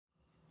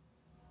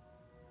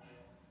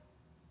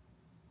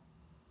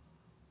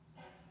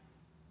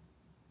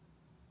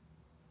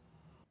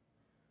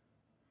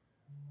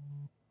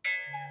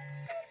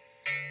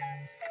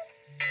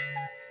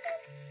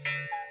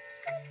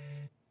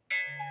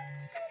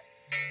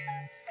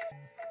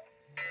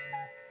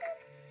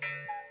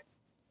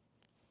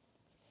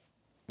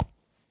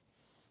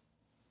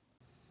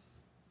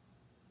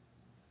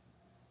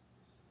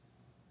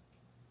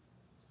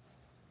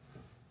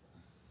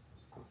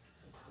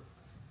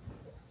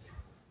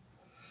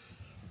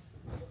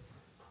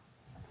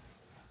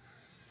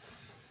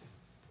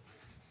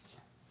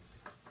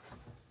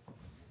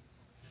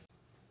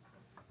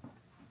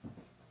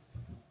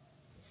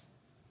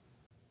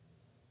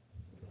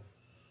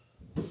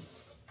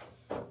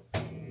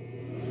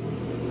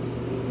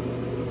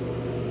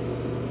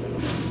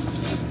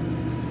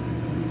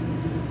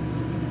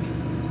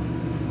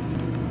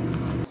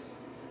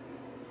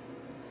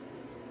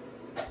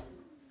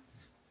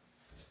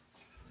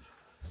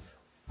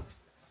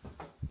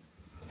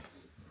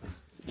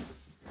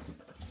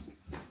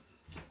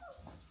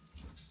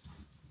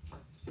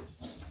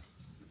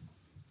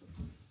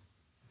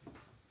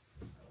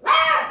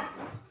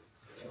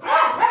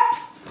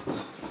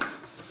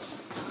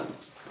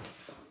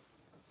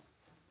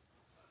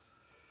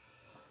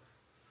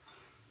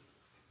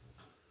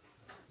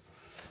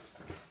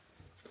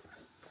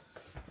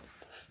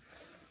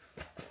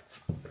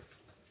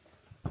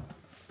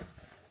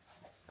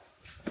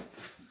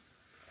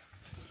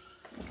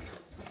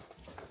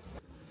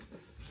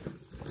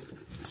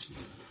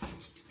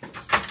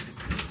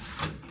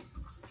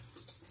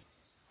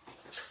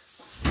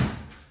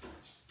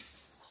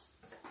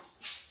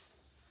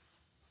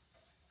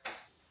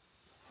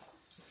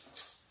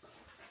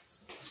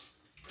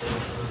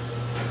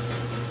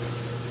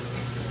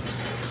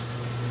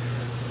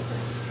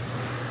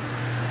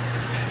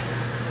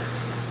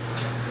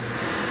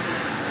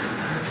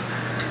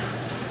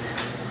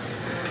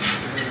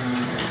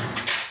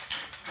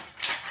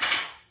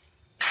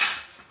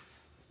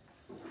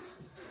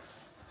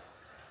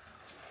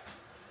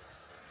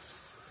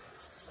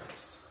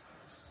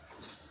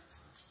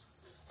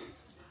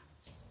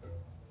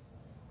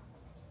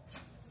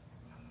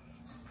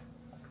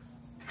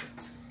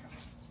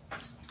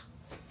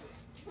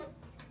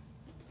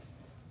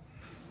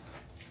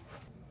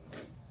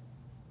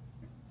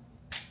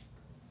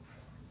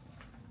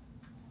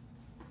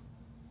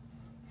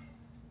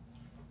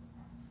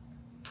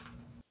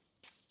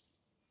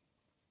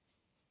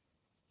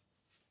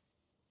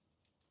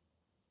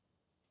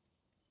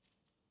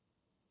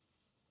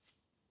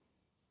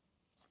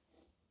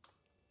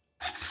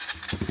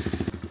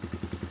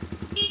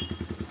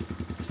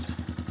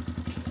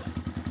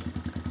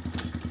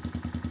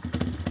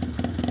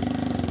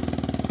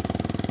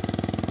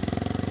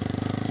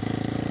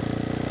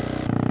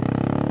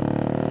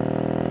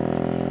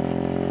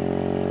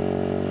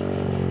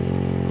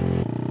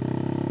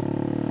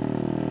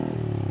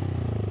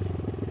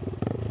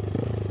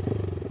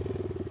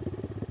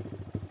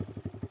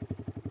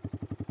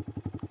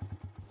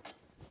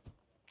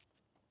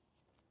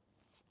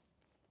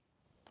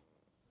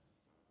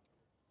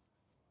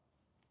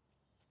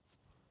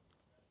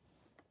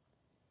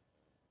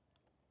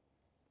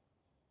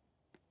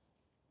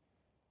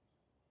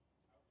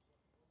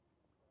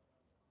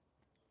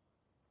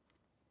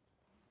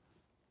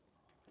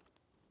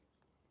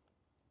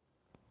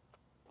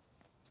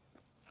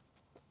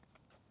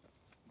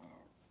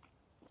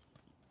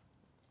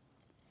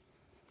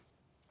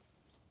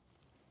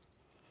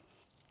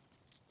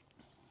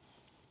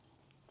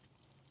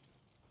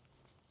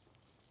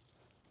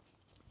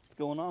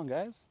going on,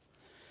 guys?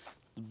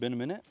 It's been a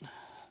minute.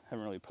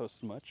 Haven't really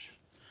posted much.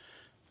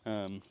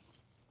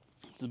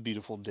 It's a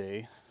beautiful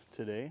day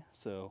today,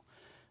 so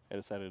I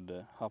decided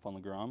to hop on the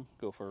Grom,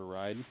 go for a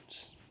ride.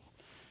 Just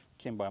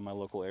came by my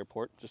local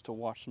airport just to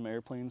watch some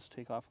airplanes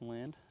take off and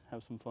land,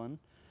 have some fun.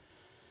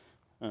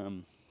 I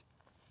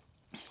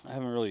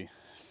haven't really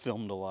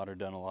filmed a lot or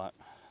done a lot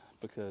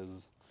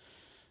because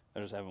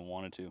I just haven't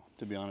wanted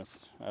to be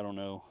honest. I don't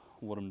know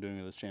what I'm doing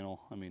with this channel.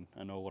 I mean,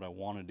 I know what I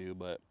want to do,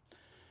 but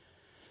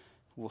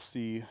we'll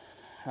see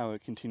how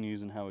it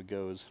continues and how it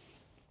goes.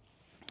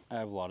 I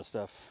have a lot of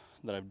stuff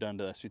that I've done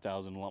to the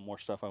S2000, a lot more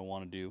stuff I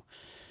want to do.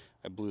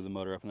 I blew the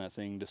motor up in that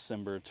thing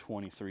December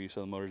 23,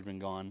 so the motor's been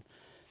gone.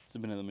 It's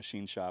been at the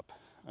machine shop.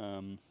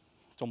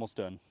 It's almost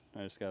done.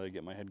 I just got to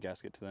get my head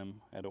gasket to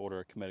them. I had to order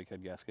a Kinetic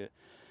head gasket.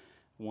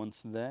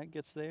 Once that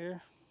gets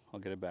there, I'll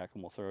get it back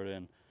and we'll throw it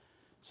in.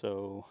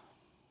 So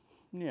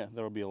yeah,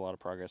 there'll be a lot of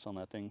progress on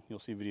that thing. You'll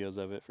see videos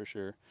of it for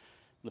sure.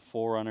 The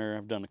 4Runner,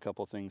 I've done a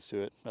couple things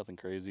to it, nothing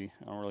crazy.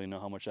 I don't really know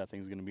how much that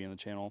thing's going to be in the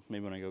channel,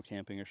 maybe when I go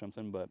camping or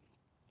something, but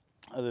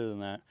other than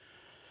that,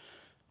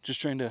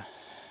 just trying to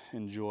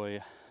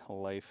enjoy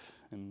life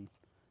and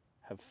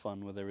have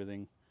fun with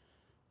everything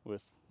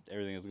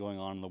that's going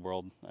on in the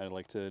world. I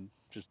like to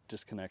just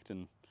disconnect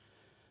and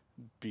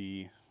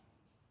be,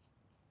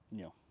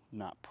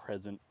 not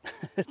present.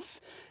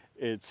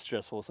 It's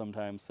stressful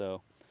sometimes,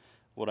 so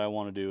what I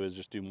want to do is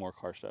just do more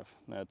car stuff.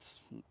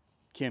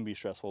 Can be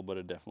stressful, but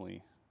it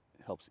definitely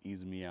helps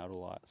ease me out a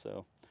lot.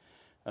 So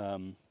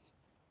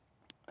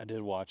I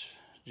did watch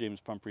James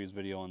Pumphrey's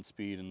video on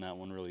speed, and that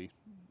one really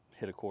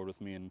hit a chord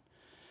with me, and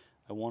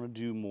I want to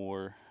do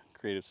more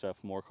creative stuff,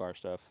 more car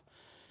stuff,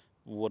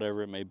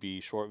 whatever it may be,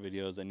 short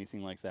videos,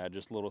 anything like that,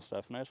 just little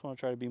stuff. And I just want to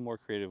try to be more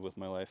creative with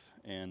my life,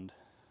 and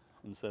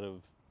instead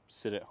of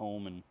sit at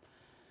home and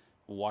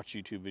watch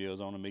YouTube videos,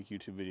 I want to make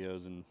YouTube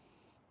videos and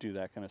do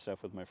that kind of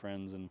stuff with my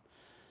friends and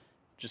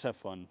just have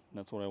fun.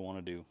 That's what I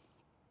want to do.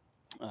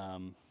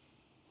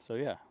 So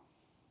yeah,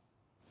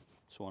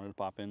 just wanted to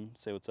pop in,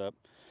 say what's up.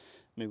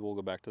 Maybe we'll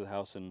go back to the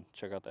house and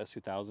check out the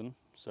S2000.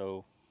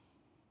 So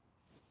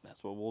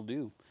that's what we'll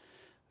do.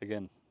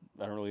 Again,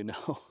 I don't really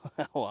know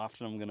how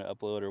often I'm going to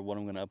upload or what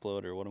I'm going to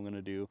upload or what I'm going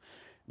to do.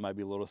 It might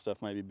be little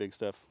stuff, might be big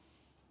stuff.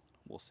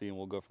 We'll see, and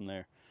we'll go from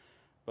there.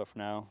 But for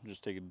now,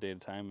 just take a day at a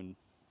time and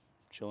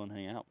chill and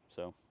hang out.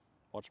 So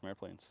watch some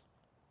airplanes.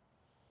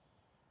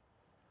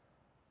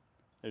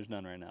 There's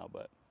none right now,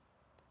 but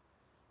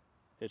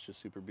it's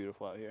just super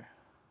beautiful out here.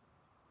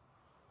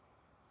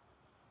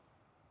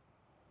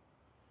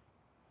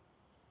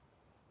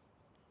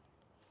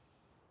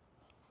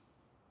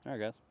 All right,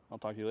 guys. I'll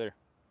talk to you later.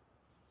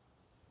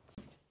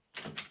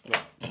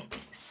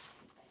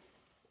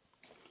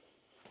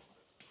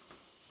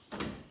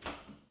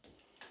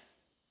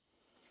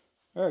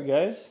 All right,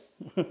 guys.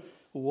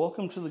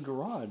 Welcome to the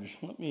garage.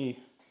 Let me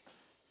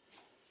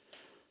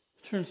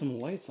turn some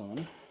lights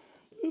on.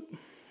 Oop.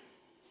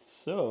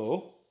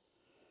 So,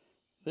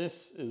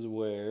 this is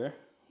where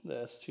the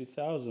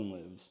S2000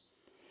 lives.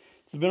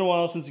 It's been a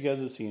while since you guys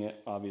have seen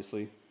it,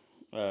 obviously.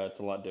 It's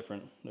a lot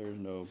different. There's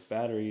no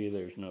battery,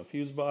 there's no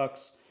fuse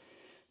box,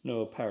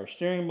 no power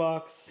steering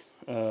box.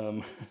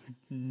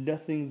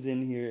 Nothing's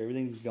in here,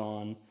 everything's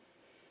gone.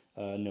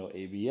 No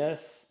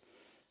ABS.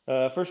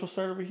 First we'll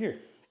start over here.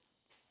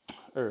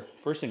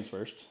 First things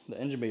first, the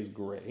engine bay is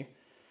gray.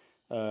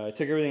 I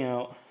took everything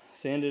out,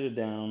 sanded it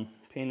down,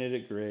 painted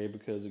it gray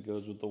because it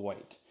goes with the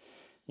white.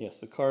 Yes,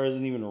 the car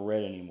isn't even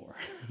red anymore.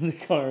 The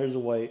car is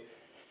white.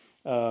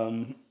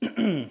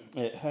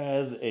 It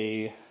has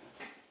a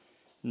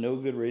No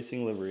Good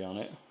Racing livery on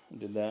it. I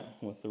did that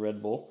with the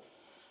Red Bull.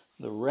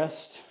 The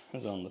rest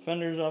is on the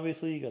fenders,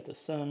 obviously. You got the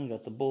sun,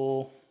 got the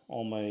bull,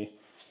 all my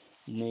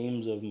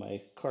names of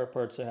my car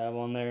parts I have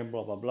on there,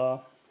 blah, blah,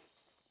 blah.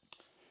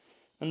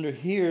 Under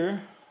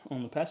here,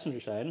 on the passenger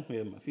side, we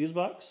have my fuse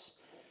box,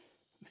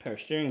 power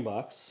steering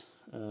box.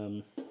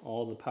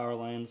 All the power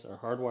lines are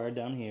hardwired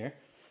down here.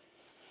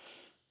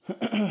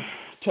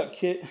 Tuck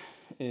kit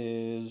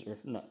or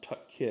not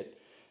tuck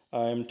kit.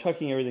 I'm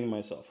tucking everything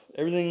myself.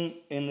 Everything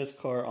in this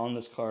car, on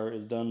this car,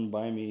 is done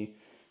by me,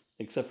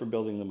 except for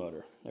building the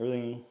motor.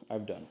 Everything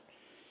I've done.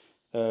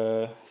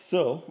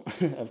 So,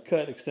 I've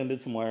cut,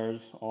 extended some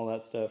wires, all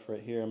that stuff right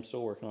here I'm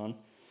still working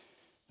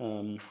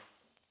on.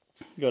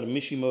 Got a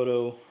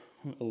Mishimoto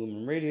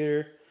aluminum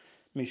radiator,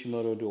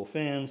 Mishimoto dual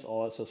fans,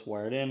 all that stuff's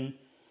wired in.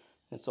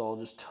 It's all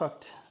just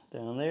tucked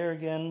down there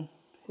again,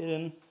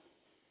 hidden.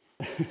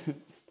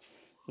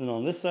 And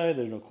on this side,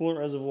 there's no coolant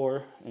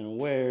reservoir, and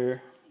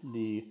where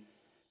the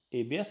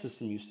ABS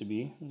system used to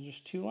be, there's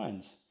just two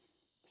lines.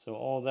 So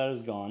all that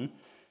is gone,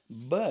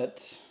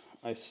 but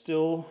I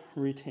still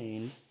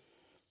retained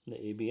the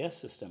ABS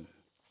system.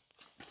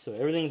 So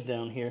everything's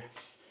down here.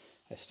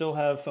 I still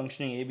have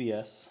functioning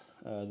ABS.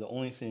 The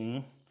only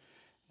thing,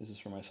 this is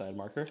for my side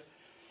marker,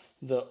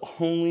 the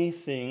only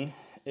thing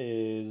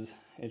is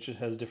it just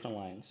has different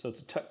lines. So it's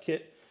a tuck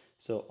kit,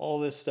 so all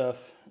this stuff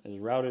is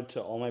routed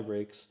to all my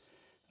brakes.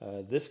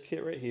 This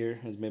kit right here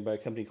is made by a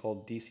company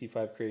called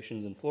DC5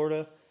 Creations in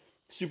Florida.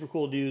 Super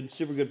cool dude,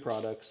 super good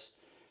products.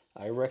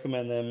 I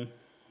recommend them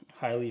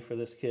highly for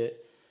this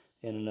kit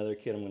and another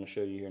kit I'm going to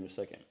show you here in a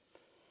second.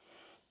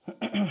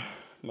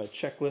 My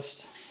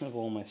checklist of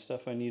all my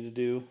stuff I need to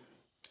do.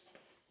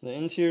 The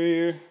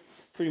interior,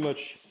 pretty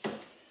much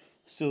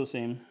still the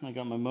same. I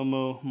got my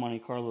Momo Monte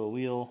Carlo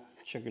wheel,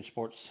 Checkered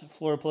Sports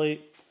floor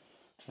plate.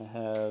 I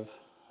have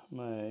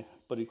my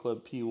Buddy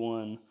Club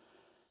P1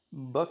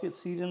 bucket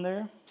seat in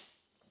there.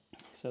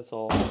 So that's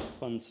all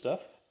fun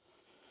stuff.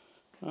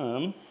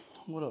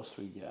 What else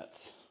we got?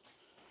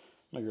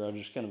 My garage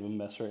is kind of a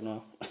mess right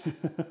now.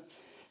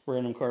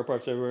 Random car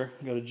parts everywhere.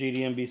 Got a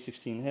JDM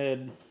B16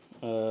 head,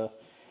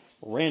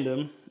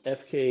 random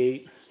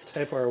FK8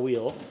 Type R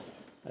wheel.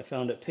 I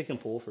found at Pick and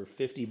Pull for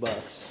 50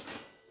 bucks.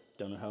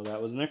 Don't know how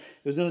that was in there.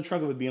 It was in the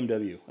trunk of a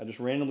BMW. I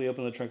just randomly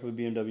opened the trunk of a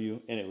BMW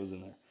and it was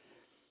in there.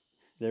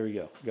 There we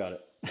go. Got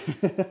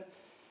it.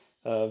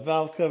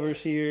 Valve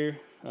covers here.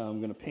 I'm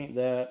going to paint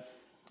that.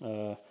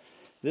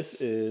 This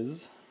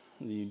is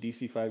the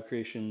DC5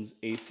 Creations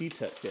AC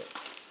Tech Kit.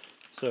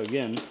 So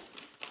again,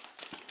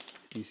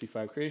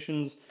 DC5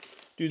 Creations,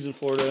 dude's in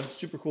Florida,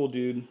 super cool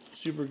dude,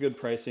 super good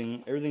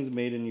pricing, everything's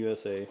made in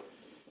USA.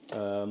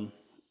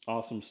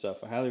 Awesome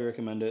stuff. I highly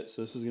recommend it.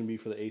 So this is going to be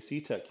for the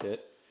AC Tech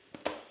Kit.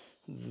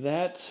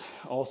 That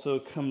also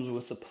comes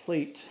with a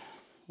plate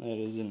that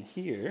is in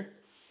here,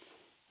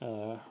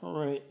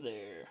 right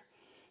there.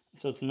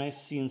 So it's a nice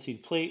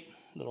CNC plate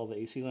that all the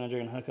AC lines are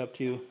going to hook up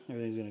to.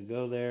 Everything's going to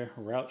go there,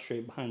 route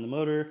straight behind the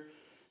motor,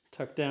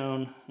 tuck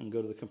down, and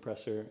go to the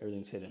compressor.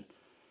 Everything's hidden.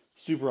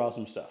 Super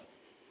awesome stuff.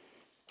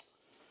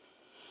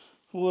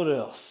 What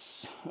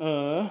else?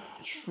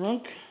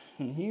 Trunk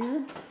in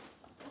here.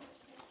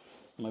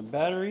 My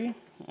battery,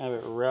 I have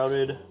it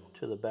routed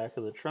to the back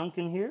of the trunk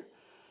in here.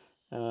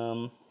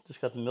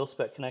 Just got the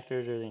mil-spec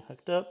connectors, everything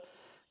hooked up.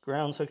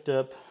 Ground's hooked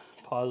up.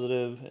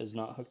 Positive is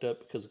not hooked up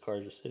because the car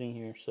is just sitting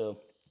here. So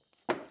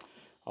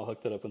I'll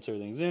hook that up once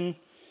everything's in.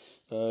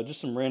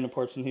 Just some random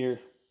parts in here.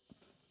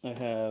 I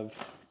have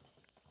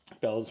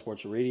Ballad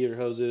Sports radiator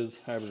hoses,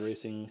 Hybrid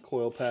Racing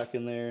coil pack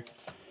in there.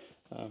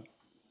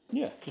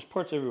 Yeah, just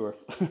parts everywhere.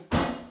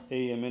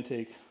 AEM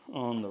intake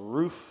on the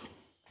roof.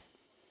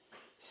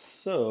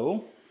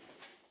 So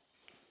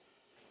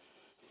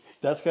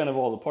that's kind of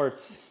all the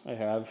parts I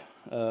have.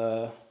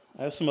 I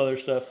have some other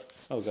stuff.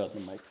 Oh god, the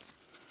mic.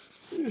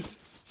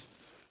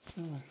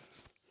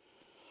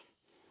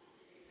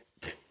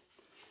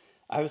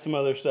 I have some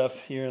other stuff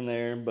here and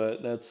there,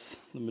 but that's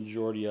the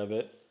majority of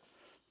it.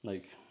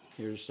 Like,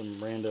 here's some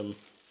random,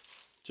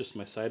 just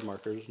my side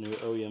markers, new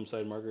OEM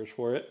side markers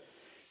for it.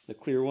 The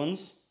clear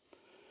ones.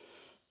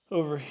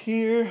 Over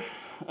here,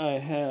 I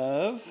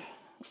have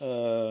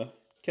a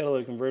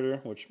catalytic converter,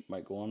 which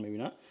might go on, maybe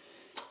not.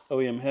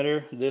 OEM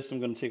header. This, I'm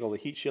going to take all the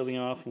heat shielding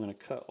off. I'm going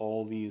to cut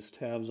all these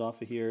tabs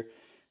off of here,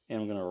 and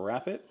I'm going to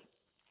wrap it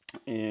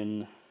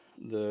in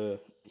the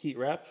heat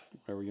wrap,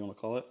 whatever you want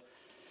to call it,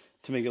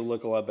 to make it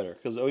look a lot better.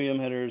 Because OEM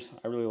headers,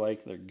 I really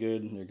like. They're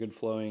good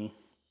flowing.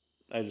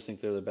 I just think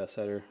they're the best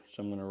header,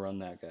 so I'm going to run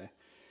that guy.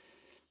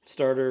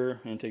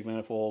 Starter, intake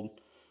manifold,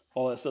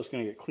 all that stuff's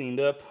going to get cleaned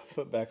up,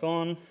 put back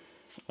on.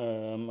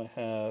 I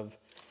have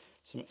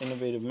some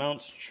innovative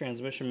mounts,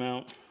 transmission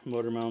mount,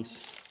 motor mounts,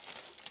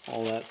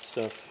 all that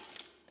stuff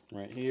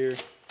right here.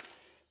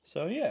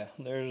 So yeah,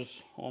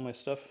 there's all my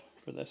stuff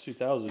for the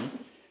S2000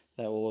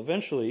 that will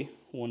eventually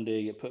one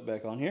day get put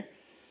back on here.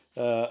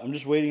 I'm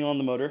just waiting on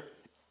the motor.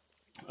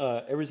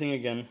 Everything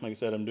again, like I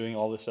said, I'm doing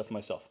all this stuff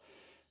myself.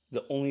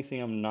 The only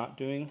thing I'm not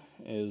doing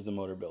is the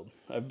motor build.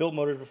 I've built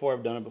motors before,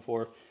 I've done it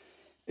before.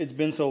 It's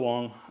been so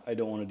long, I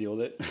don't want to deal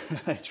with it.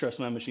 I trust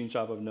my machine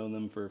shop, I've known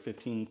them for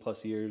 15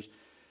 plus years.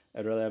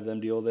 I'd rather have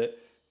them deal with it.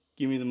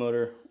 Give me the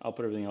motor, I'll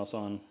put everything else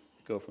on,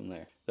 go from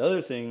there. The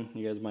other thing,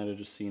 you guys might have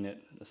just seen it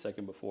a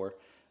second before,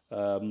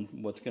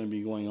 what's going to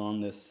be going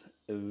on this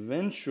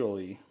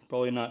eventually,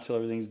 probably not till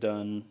everything's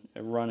done,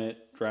 run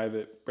it, drive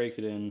it, break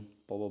it in,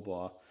 blah, blah,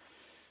 blah.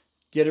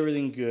 Get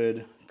everything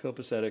good,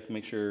 copacetic,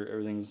 make sure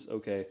everything's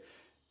okay.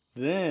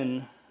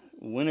 Then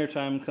winter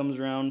time comes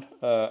around,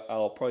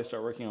 I'll probably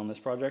start working on this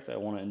project. I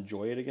want to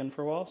enjoy it again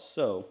for a while.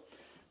 So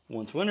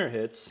once winter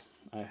hits,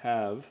 I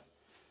have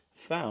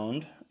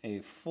found a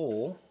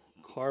full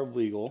carb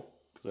legal,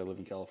 because I live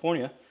in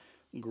California,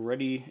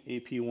 Greddy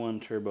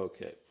AP1 turbo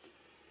kit.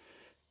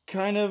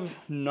 Kind of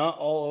not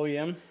all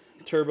OEM.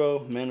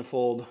 Turbo,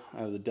 manifold, I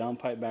have the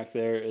downpipe back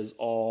there is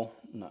all,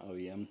 not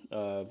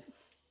OEM,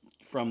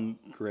 from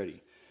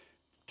Greddy.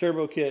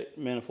 Turbo kit,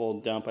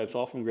 manifold, downpipes,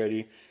 all from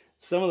Greddy.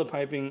 Some of the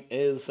piping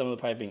is, some of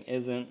the piping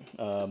isn't.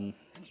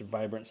 It's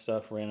vibrant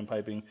stuff, random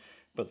piping.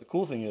 But the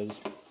cool thing is,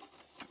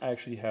 I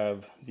actually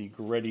have the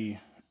Greddy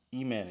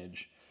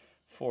E-Manage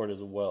for it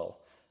as well.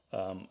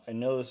 I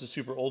know this is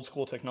super old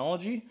school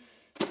technology.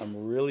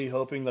 I'm really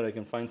hoping that I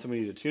can find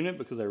somebody to tune it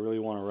because I really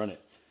want to run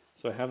it.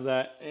 So I have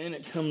that, and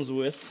it comes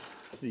with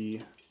the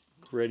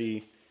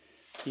Greddy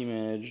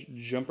E-Manage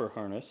jumper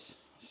harness.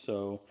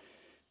 So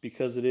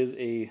because it is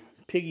a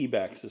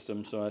piggyback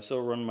system, so I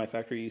still run my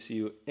factory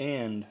ECU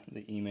and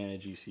the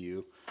E-Manage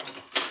ECU.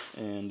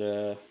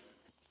 And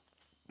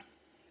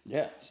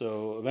yeah,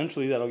 so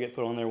eventually that'll get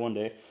put on there one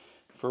day.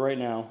 For right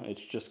now,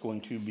 it's just going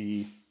to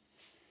be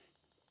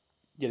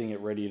getting it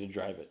ready to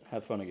drive it,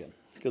 have fun again.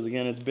 Because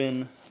again, it's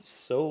been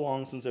so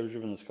long since I've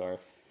driven this car.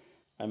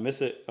 I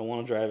miss it. I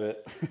want to drive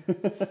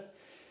it.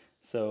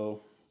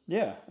 So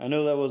yeah, I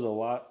know that was a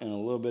lot in a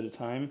little bit of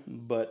time,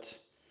 but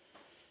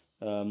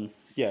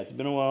yeah, it's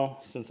been a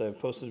while since I've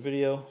posted a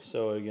video.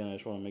 So again, I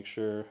just want to make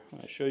sure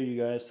I show you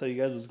guys, tell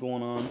you guys what's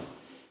going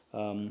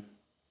on.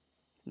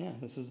 Yeah,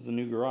 this is the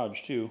new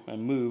garage too. I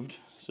moved,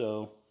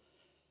 so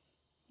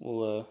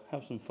we'll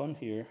have some fun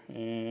here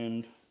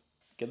and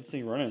get this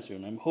thing running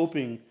soon. I'm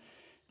hoping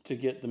to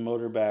get the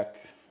motor back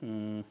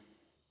in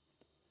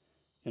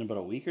about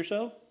a week or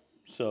so.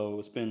 So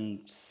it's been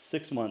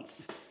 6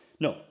 months.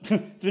 No,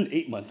 it's been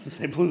 8 months since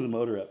I blew the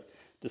motor up.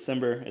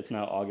 December, it's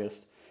now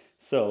August.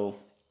 So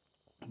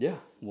yeah,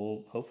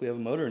 we'll hopefully have a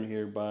motor in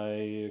here by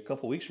a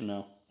couple weeks from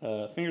now.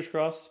 Fingers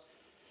crossed.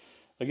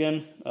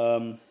 Again,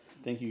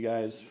 thank you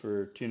guys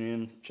for tuning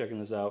in, checking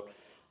this out.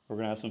 We're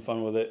going to have some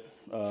fun with it.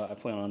 I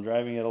plan on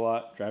driving it a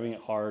lot, driving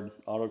it hard,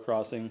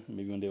 autocrossing.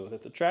 Maybe one day we'll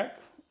hit the track,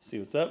 see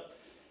what's up.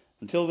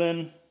 Until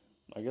then,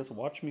 I guess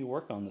watch me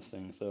work on this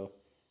thing. So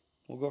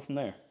we'll go from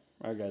there.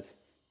 All right, guys.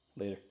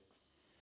 Later.